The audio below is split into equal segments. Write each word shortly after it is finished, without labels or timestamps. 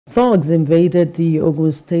Thugs invaded the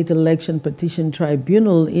Ogun State Election Petition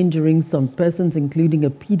Tribunal, injuring some persons, including a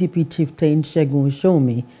PDP chieftain, Segun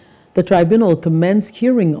Sowunmi. The tribunal commenced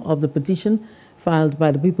hearing of the petition filed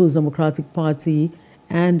by the Peoples Democratic Party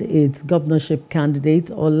and its governorship candidate,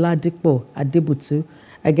 Oladipupo Adebutu,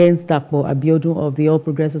 against Dapo Abiodun of the All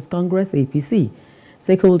Progressives Congress APC.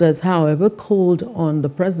 Stakeholders, however, called on the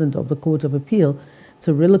president of the Court of Appeal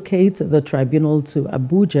to relocate the tribunal to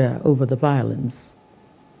Abuja over the violence.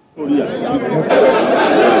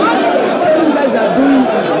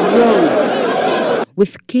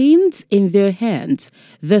 With canes in their hands,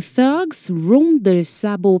 the thugs roamed the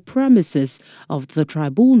Sabo premises of the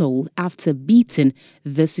tribunal after beating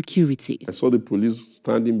the security. I saw the police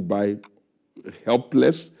standing by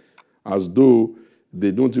helpless, as though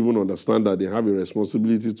they don't even understand that they have a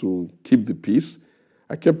responsibility to keep the peace.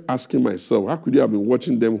 I kept asking myself, how could you have been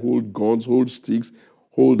watching them hold guns, hold sticks,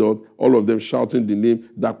 hold out, all of them shouting the name,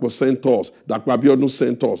 Dapo sent us, Dapo Abiodun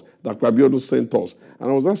sent us, Dapo Abiodun sent us.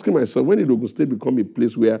 And I was asking myself, when did Ogun State become a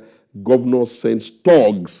place where governors send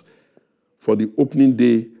thugs for the opening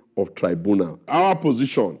day of tribunal? Our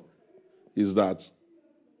position is that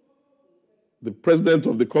the president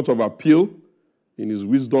of the Court of Appeal, in his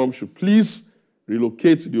wisdom, should please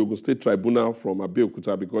relocate the Ogun State Tribunal from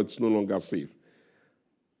Abeokuta because it's no longer safe,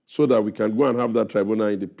 so that we can go and have that tribunal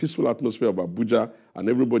in the peaceful atmosphere of Abuja, and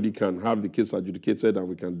everybody can have the case adjudicated and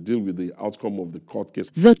we can deal with the outcome of the court case.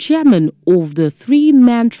 The chairman of the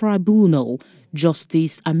three-man tribunal,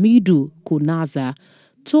 Justice Amidu Kunaza,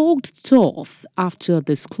 talked tough after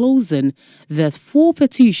disclosing that 4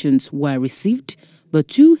 petitions were received, but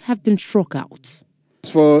 2 have been struck out.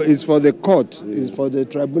 It's for the court, it's for the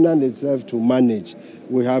tribunal itself to manage.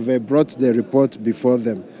 We have brought the report before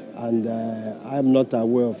them. And I'm not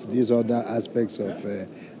aware of these other aspects of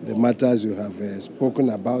the matters you have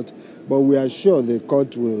spoken about. But we are sure the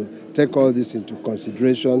court will take all this into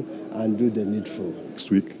consideration and do the needful.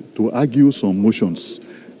 Next week, to argue some motions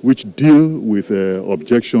which deal with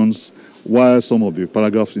objections, why some of the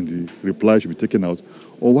paragraphs in the reply should be taken out,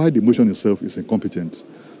 or why the motion itself is incompetent.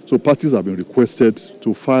 So parties have been requested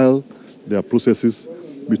to file their processes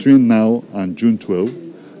between now and June 12.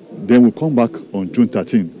 Then we'll come back on June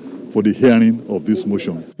 13. For the hearing of this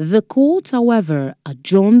motion. The court, however,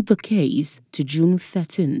 adjourned the case to June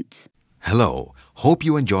 13th. Hello, hope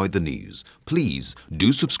you enjoyed the news. Please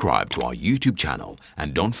do subscribe to our YouTube channel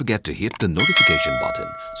and don't forget to hit the notification button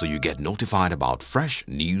so you get notified about fresh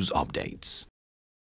news updates.